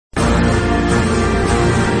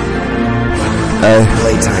Hey.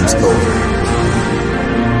 Playtime's over.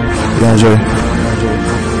 Young J.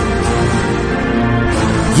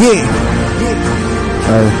 Yeah.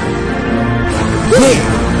 Hey. Yeah.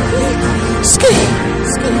 Ski.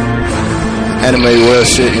 Anime world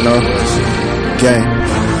shit, you know. Gang.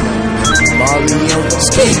 Mario.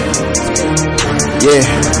 Ski. Yeah.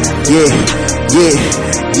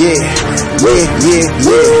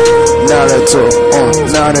 Naruto.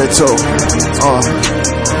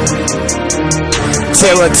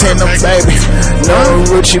 Terratino, baby.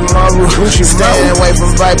 Naruto, staying away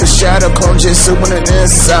from Viper, Shadow, Konjutsu, when it is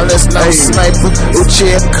silence, no sniper,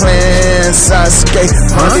 Uchiha clan, Sasuke,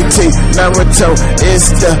 Honey T, Naruto, it's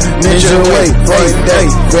the ninja way, day,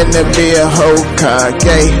 finna be a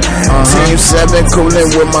Hokage, Team 7 coolin'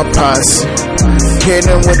 with my posse,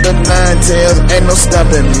 hitting with the 9 tails, ain't no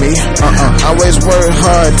stopping me, always work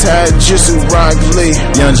hard, Taijutsu, Rock Lee,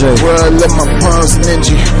 Young J. world in my palms,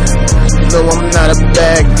 ninja. No, I'm not a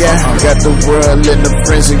bad guy. Got the world in the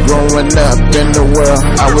frenzy, growing up in the world.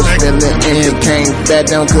 I was feeling empty, came back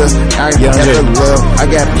down cause I got the love. I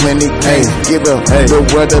got plenty, give up. The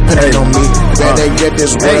world depending on me. Better get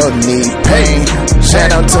this world, need pain.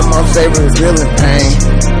 Shout out to my favorite villain, Pain.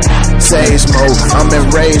 Sage mode, I'm in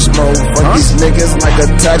rage mode. Fuck these niggas like a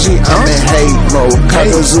Tachi, I'm in hate mode.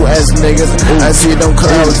 Kakuzu ass niggas, I see them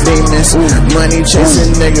cloud demons. Money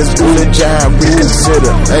chasing niggas, do the job,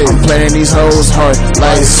 reconsider. I'm playing these hoes hard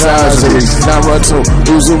like Sasuke. Naruto,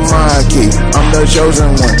 Uzumaki, I'm the chosen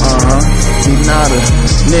one. Hinata,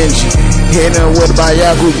 ninja, hitting with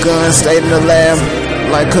Bayaku gun, stay in the lab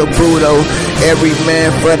like Kabuto. Every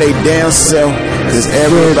man for they damn self. Cause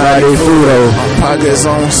everybody Fudo, pockets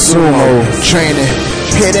on sumo, training,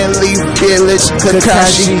 hidden leaf village,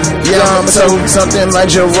 Kakashi, Yamato, something like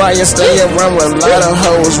Jiraiya, stay around with a lot of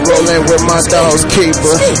hoes, rolling with my dogs,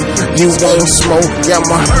 keeper, you won't smoke, got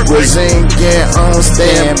my Brazilian on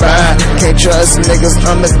standby, can't trust niggas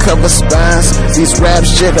undercover spies, these rap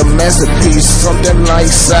shit a masterpiece, something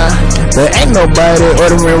like Psy, there ain't nobody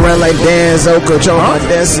ordering around like Danzo, control my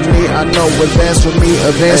destiny, I know what's best for me,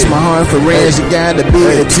 advance my heart for rings, you gotta be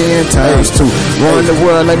a 10 times 2. Run the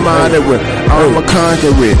world like moderate, I'ma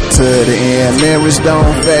conquer it to the end. Memories don't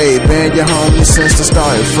fade, been your homie since the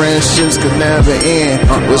start. Friendships could never end.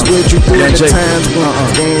 Was with you through the times when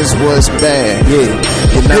things was bad. You're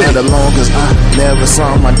not alone cause I never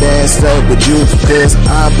saw my dad stuck with you. Cause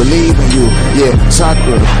I believe in you.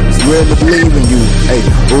 Sakura, really believe in you. Hey,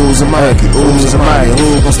 Uzumaki, who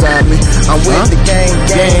gon' stop me? I'm with the gang,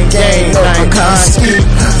 no Akatsuki.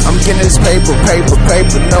 I'm getting this paper,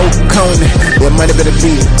 no coning. That money better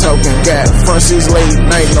be token. Got front seats late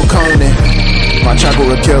night, no coning. My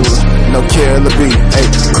chocolate killer, no killer bee. Hey,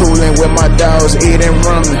 coolin' with my dogs, eating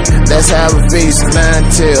ramen. That's how it feast.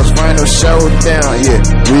 9 tails, final showdown.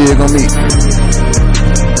 We gon' meet.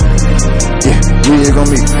 We gon'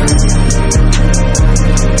 meet.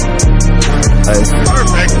 Hey.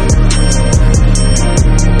 Perfect.